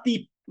is not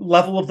the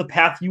level of the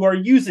path you are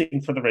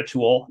using for the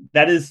ritual.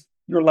 That is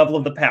your level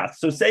of the path.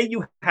 So say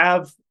you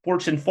have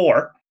Fortune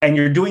 4 and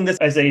you're doing this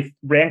as a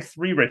rank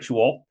 3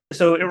 ritual.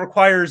 So it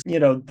requires,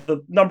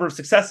 the number of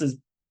successes,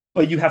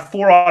 but you have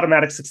 4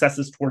 automatic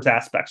successes towards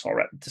aspects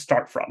already to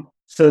start from.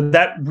 So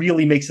that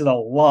really makes it a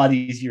lot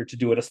easier to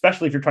do it,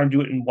 especially if you're trying to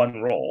do it in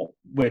one roll,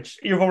 which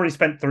you've already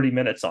spent 30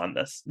 minutes on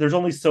this. There's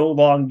only so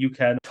long you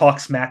can talk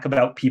smack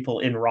about people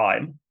in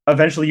rhyme.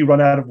 Eventually you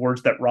run out of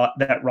words that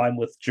rhyme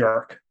with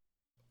jerk.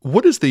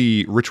 What is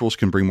the rituals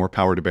can bring more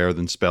power to bear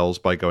than spells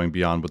by going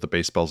beyond what the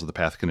base spells of the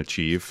path can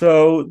achieve?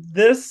 So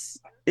this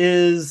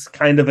is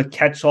kind of a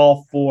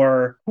catch-all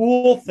for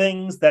cool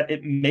things that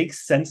it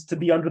makes sense to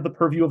be under the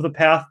purview of the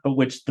path, but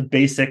which the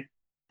basic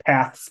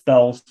path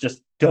spells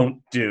just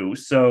don't do.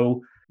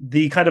 So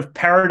the kind of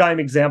paradigm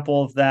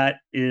example of that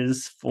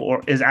is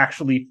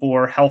actually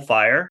for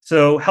Hellfire.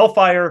 So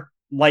Hellfire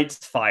lights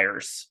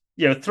fires.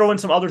 Throw in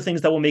some other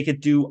things that will make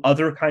it do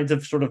other kinds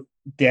of sort of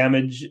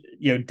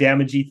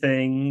damagey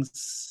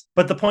things.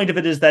 But the point of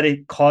it is that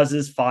it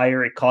causes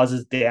fire, it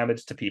causes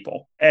damage to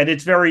people. And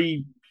it's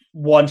very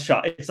one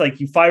shot. It's like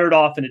you fire it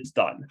off and it's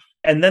done.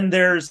 And then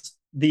there's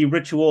the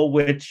ritual,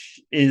 which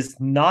is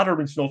not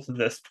original to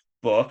this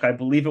book. I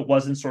believe it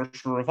was in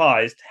Sorcerer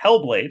Revised,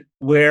 Hellblade,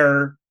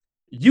 where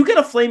you get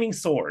a flaming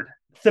sword.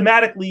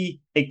 Thematically,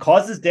 it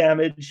causes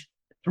damage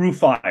through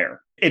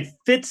fire. It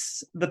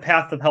fits the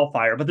path of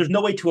Hellfire, but there's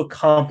no way to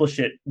accomplish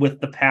it with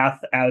the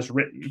path as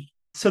written.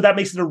 So that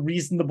makes it a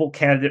reasonable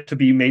candidate to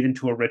be made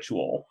into a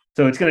ritual.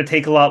 So it's going to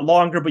take a lot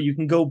longer, but you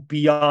can go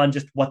beyond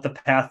just what the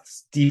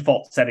path's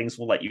default settings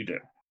will let you do.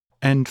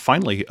 And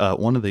finally,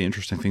 one of the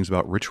interesting things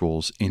about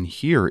rituals in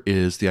here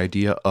is the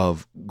idea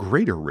of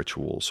greater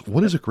rituals.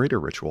 What is a greater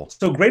ritual?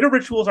 So greater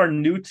rituals are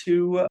new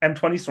to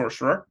M20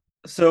 Sorcerer.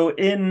 So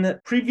in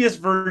previous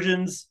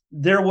versions,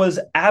 there was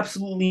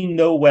absolutely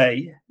no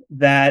way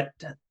that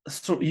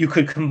you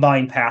could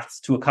combine paths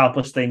to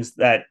accomplish things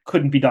that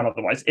couldn't be done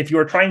otherwise. If you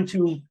are trying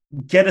to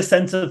get a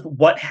sense of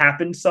what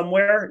happened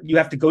somewhere, you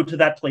have to go to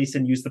that place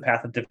and use the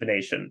path of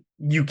divination.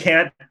 You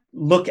can't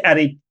look at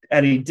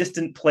a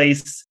distant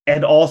place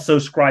and also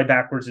scry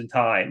backwards in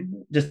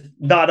time. Just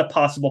not a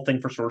possible thing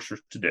for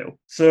sorcerers to do.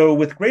 So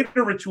with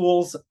greater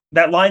rituals,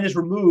 that line is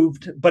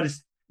removed, but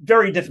it's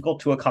very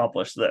difficult to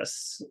accomplish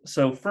this.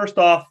 So first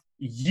off,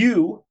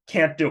 you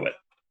can't do it.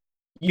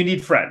 You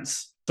need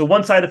friends. So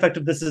one side effect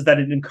of this is that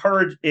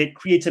it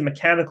creates a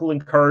mechanical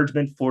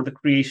encouragement for the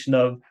creation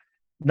of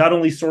not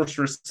only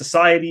sorcerers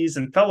societies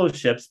and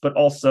fellowships, but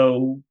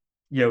also,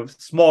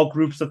 small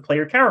groups of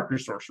player character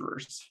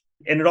sorcerers.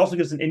 And it also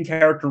gives an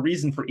in-character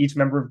reason for each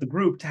member of the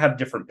group to have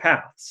different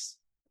paths.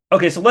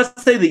 Okay, so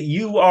let's say that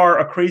you are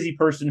a crazy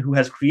person who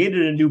has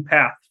created a new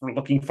path for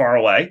looking far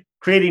away,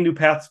 creating new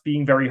paths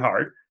being very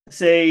hard.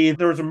 Say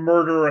there's a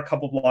murder a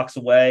couple blocks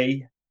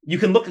away. You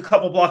can look a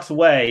couple blocks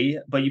away,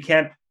 but you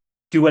can't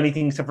do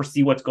anything except for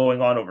see what's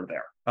going on over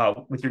there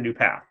with your new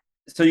path.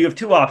 So you have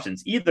two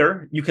options.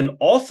 Either you can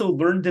also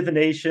learn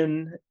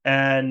divination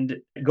and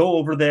go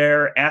over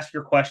there, ask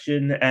your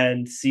question,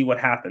 and see what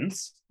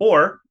happens.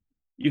 Or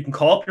you can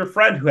call up your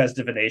friend who has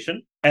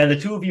divination, and the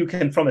two of you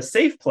can, from a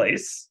safe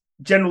place,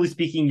 generally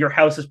speaking, your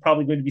house is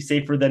probably going to be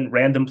safer than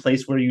random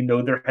place where you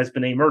know there has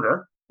been a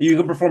murder. You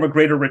can perform a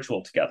greater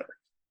ritual together,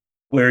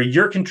 where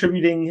you're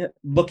contributing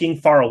looking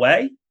far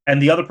away,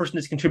 and the other person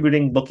is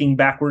contributing looking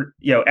backward,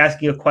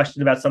 asking a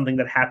question about something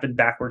that happened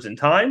backwards in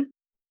time.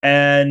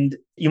 And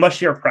you must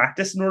share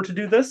practice in order to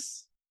do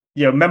this.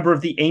 Member of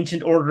the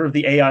Ancient Order of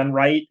the Aeon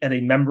Rite and a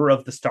member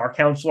of the Star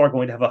Council are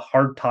going to have a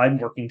hard time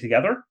working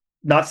together.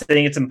 Not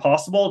saying it's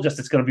impossible, just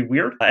it's going to be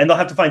weird. And they'll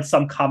have to find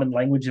some common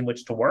language in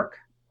which to work.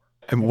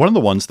 And one of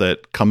the ones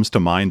that comes to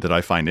mind that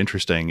I find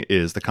interesting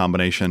is the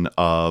combination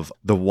of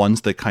the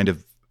ones that kind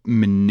of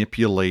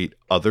manipulate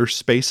other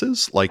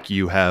spaces, like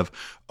you have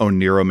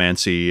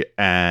Oniromancy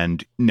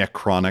and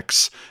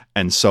Necronics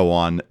and so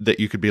on, that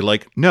you could be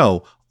like,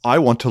 no, I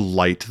want to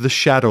light the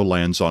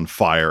Shadowlands on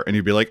fire. And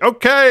you'd be like,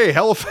 okay,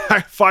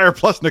 Hellfire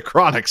plus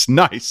Necronics,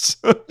 nice.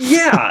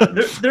 Yeah,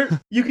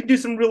 you can do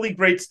some really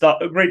great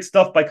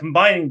stuff by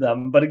combining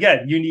them. But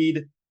again, you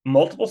need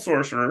multiple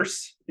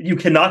sorcerers. You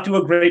cannot do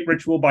a great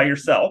ritual by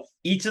yourself.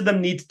 Each of them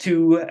needs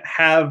to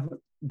have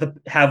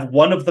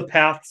one of the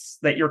paths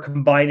that you're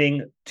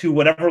combining to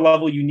whatever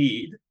level you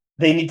need.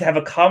 They need to have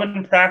a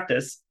common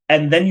practice,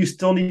 and then you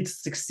still need to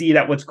succeed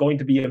at what's going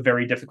to be a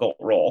very difficult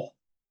role.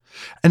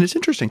 And it's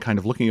interesting kind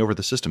of looking over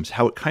the systems,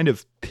 how it kind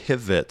of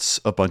pivots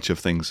a bunch of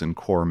things in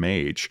Core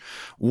Mage.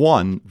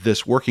 One,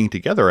 this working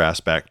together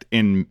aspect.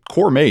 In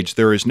Core Mage,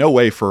 there is no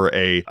way for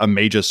a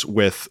magus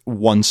with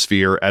one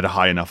sphere at a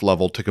high enough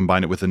level to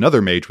combine it with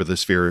another mage with a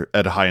sphere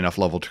at a high enough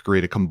level to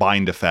create a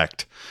combined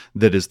effect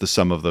that is the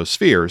sum of those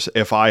spheres.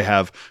 If I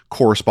have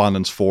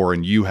Correspondence 4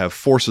 and you have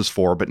Forces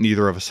 4, but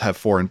neither of us have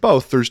 4 in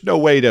both, there's no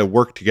way to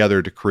work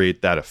together to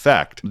create that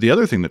effect. The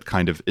other thing that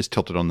kind of is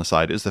tilted on the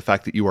side is the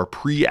fact that you are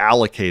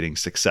pre-allocating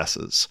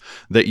successes,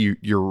 that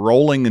you're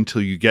rolling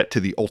until you get to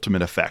the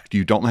ultimate effect.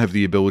 You don't have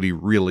the ability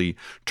really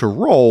to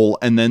roll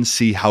and then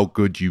see how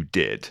good you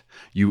did.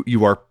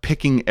 You are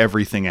picking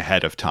everything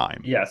ahead of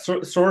time. Yeah,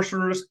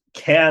 sorcerers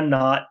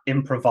cannot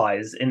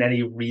improvise in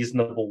any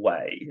reasonable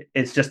way.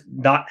 It's just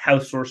not how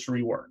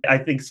sorcery works. I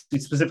think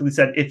it specifically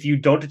said if you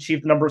don't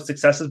achieve the number of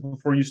successes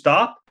before you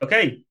stop,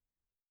 okay,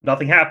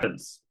 nothing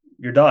happens.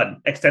 You're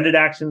done. Extended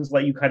actions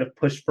let you kind of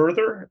push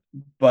further,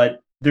 but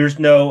there's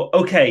no,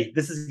 okay,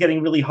 this is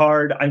getting really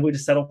hard, I'm going to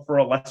settle for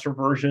a lesser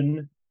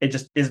version. It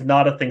just is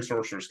not a thing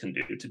sorcerers can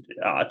do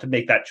to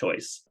make that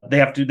choice. They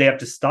have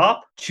to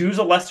stop, choose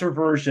a lesser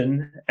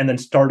version, and then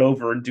start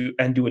over and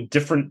do a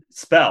different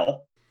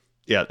spell.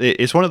 Yeah,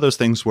 it's one of those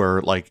things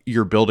where, like,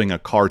 you're building a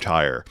car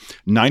tire.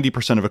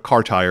 90% of a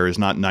car tire is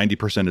not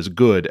 90% as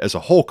good as a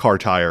whole car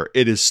tire.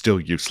 It is still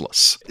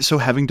useless. So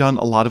having done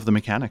a lot of the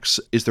mechanics,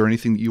 is there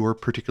anything that you are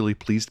particularly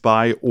pleased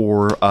by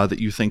or that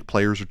you think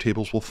players or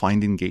tables will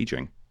find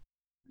engaging?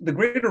 The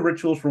greater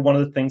rituals were one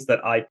of the things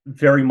that I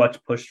very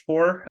much pushed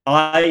for.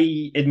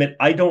 I admit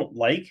I don't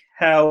like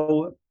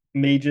how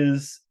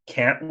mages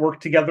can't work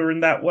together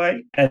in that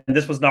way. And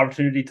this was an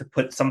opportunity to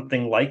put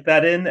something like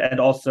that in and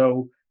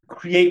also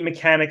create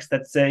mechanics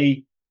that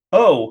say,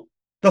 oh,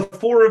 the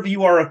four of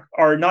you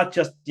are not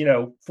just,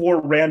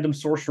 four random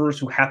sorcerers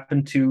who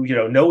happen to,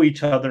 know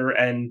each other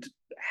and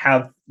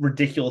have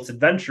ridiculous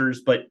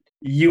adventures, but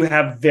you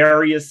have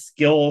various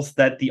skills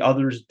that the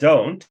others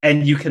don't,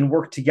 and you can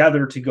work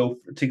together to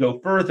go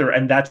further,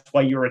 and that's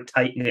why you're a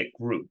tight-knit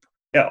group.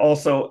 Yeah,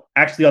 also,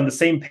 actually on the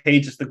same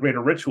page as the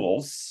greater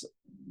rituals,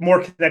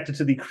 more connected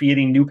to the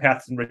creating new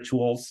paths and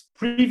rituals,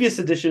 previous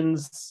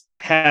editions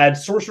had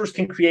sorcerers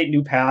can create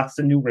new paths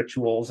and new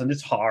rituals, and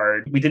it's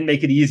hard. We didn't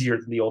make it easier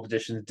than the old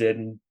editions did,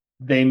 and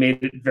they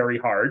made it very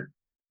hard.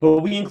 But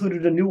we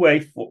included a new way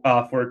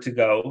for it to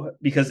go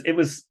because it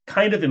was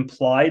kind of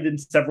implied in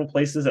several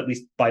places, at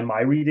least by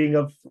my reading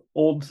of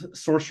old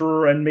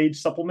sorcerer and mage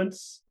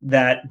supplements,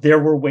 that there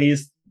were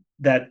ways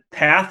that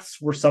paths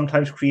were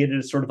sometimes created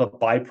as sort of a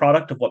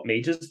byproduct of what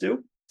mages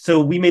do.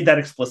 So we made that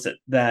explicit,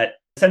 that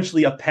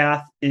essentially a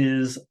path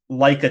is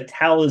like a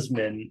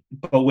talisman,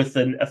 but with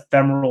an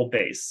ephemeral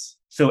base.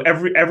 So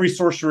every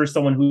sorcerer is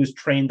someone who is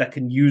trained that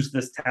can use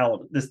this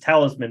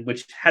talisman,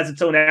 which has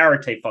its own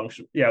arete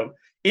function.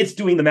 It's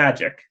doing the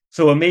magic.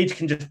 So a mage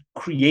can just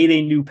create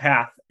a new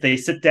path They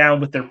sit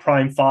down with their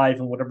Prime 5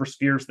 and whatever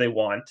spheres they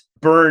want,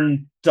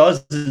 burn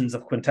dozens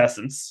of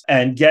quintessence,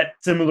 and get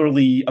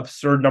similarly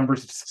absurd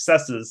numbers of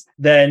successes,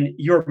 then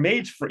your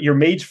mage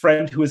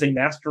friend who is a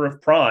master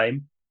of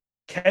Prime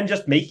can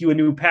just make you a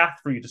new path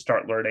for you to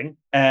start learning.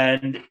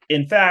 And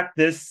in fact,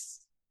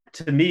 this,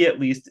 to me at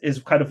least, is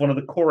kind of one of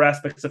the core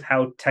aspects of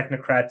how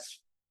technocrats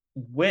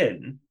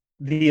win.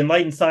 The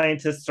enlightened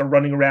scientists are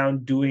running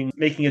around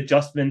making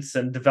adjustments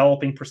and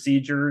developing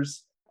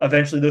procedures.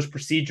 Eventually, those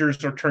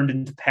procedures are turned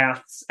into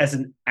paths as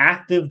an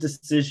active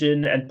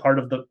decision and part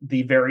of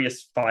the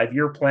various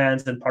 5-year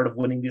plans and part of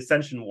winning the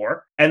Ascension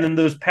War. And then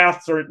those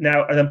paths are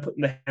then put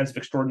in the hands of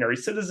extraordinary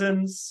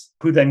citizens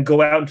who then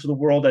go out into the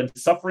world and,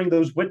 suffering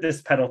those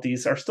witness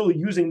penalties, are still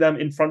using them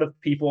in front of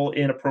people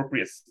in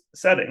appropriate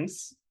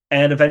settings.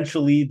 And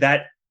eventually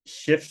that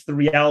shifts the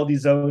reality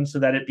zone so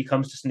that it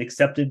becomes just an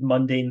accepted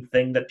mundane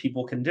thing that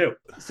people can do.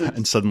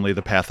 And suddenly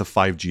the path of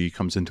 5G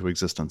comes into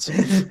existence.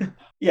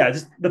 Yeah,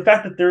 just the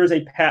fact that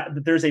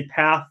there's a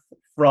path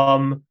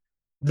from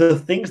the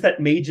things that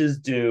mages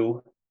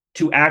do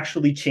to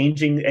actually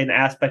changing an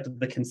aspect of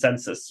the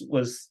consensus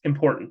was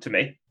important to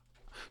me.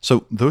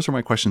 So those are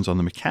my questions on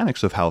the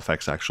mechanics of how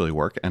effects actually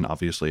work. And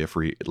obviously, if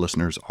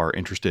listeners are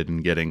interested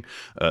in getting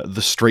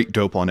the straight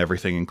dope on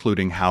everything,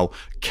 including how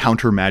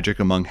counter magic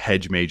among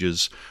hedge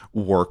mages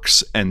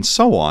works and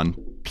so on,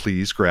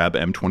 please grab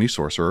M20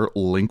 Sorcerer.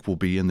 Link will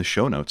be in the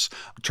show notes.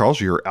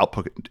 Charles, your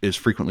output is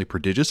frequently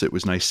prodigious. It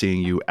was nice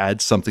seeing you add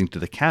something to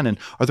the canon.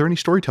 Are there any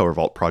Storyteller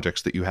Vault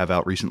projects that you have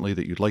out recently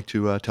that you'd like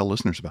to tell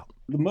listeners about?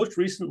 The most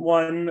recent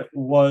one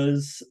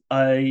was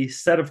a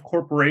set of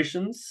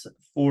corporations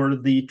for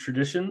the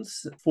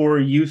traditions for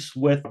use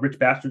with Rich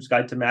Bastard's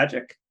Guide to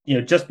Magic.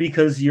 Just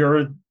because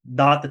you're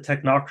not the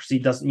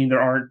technocracy doesn't mean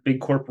there aren't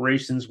big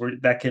corporations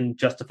that can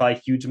justify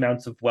huge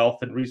amounts of wealth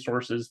and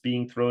resources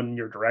being thrown in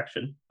your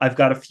direction. I've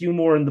got a few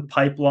more in the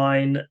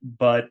pipeline,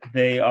 but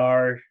they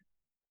are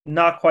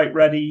not quite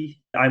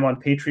ready. I'm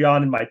on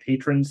Patreon, and my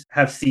patrons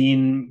have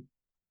seen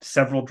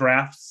several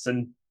drafts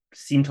and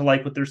seem to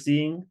like what they're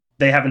seeing.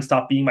 They haven't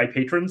stopped being my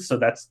patrons, so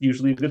that's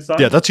usually a good sign.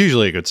 Yeah, that's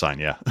usually a good sign,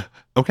 yeah.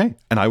 Okay,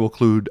 and I will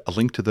include a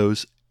link to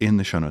those in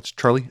the show notes.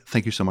 Charlie,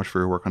 thank you so much for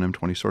your work on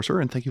M20 Sorcerer,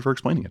 and thank you for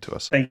explaining it to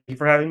us. Thank you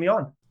for having me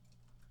on.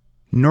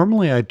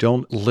 Normally, I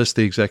don't list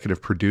the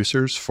executive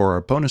producers for our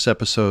bonus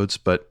episodes,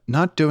 but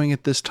not doing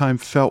it this time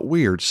felt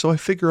weird, so I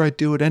figure I'd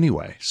do it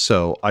anyway.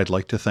 So I'd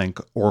like to thank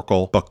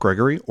Oracle Buck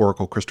Gregory,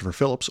 Oracle Christopher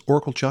Phillips,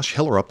 Oracle Josh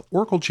Hillerup,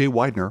 Oracle Jay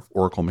Widener,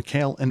 Oracle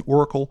McHale, and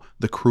Oracle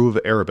the crew of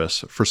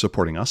Erebus for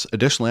supporting us.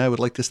 Additionally, I would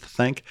like to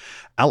thank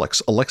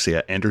Alex,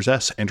 Alexia, Anders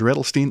S., Andrew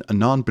Edelstein,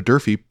 Anon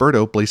Badurfi,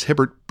 Berto, Blaze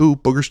Hibbert, Boo,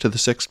 Boogers to the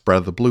Sixth, Brad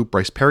of the Blue,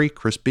 Bryce Perry,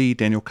 Chris B.,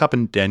 Daniel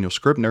Cuppen, Daniel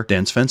Scribner,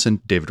 Dan Svensson,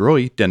 David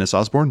Roy, Dennis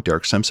Osborne,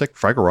 Derek Semsek,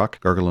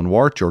 Fraggle Gargle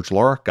Noir, George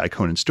Laura, Guy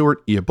Conan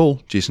Stewart, Ia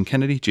Bull, Jason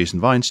Kennedy,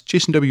 Jason Vines,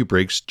 Jason W.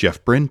 Briggs,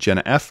 Jeff Bryn,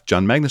 Jenna F.,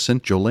 John Magnuson,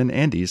 Jolynn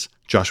Andes,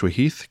 Joshua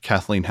Heath,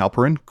 Kathleen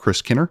Halperin,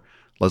 Chris Kinner,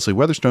 Leslie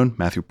Weatherstone,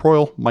 Matthew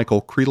Proyle,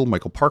 Michael Creedle,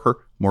 Michael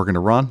Parker, Morgan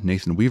Aron,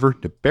 Nathan Weaver,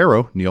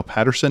 Nebero, Neil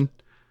Patterson,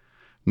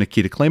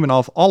 Nikita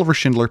Klaimanov, Oliver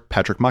Schindler,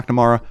 Patrick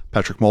McNamara,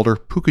 Patrick Mulder,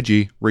 Puka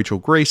G, Rachel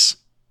Grace,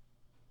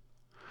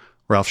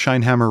 Ralph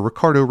Scheinhammer,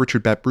 Ricardo,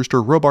 Richard Bat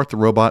Brewster, Robart the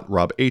Robot,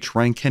 Rob H.,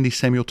 Ryan Kendi,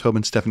 Samuel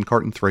Tobin, Stephen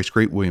Carton, Thrice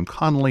Great, William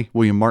Connolly,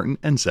 William Martin,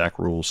 and Zach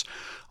Rules.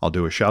 I'll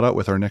do a shout out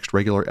with our next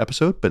regular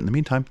episode, but in the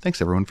meantime, thanks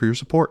everyone for your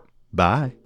support. Bye.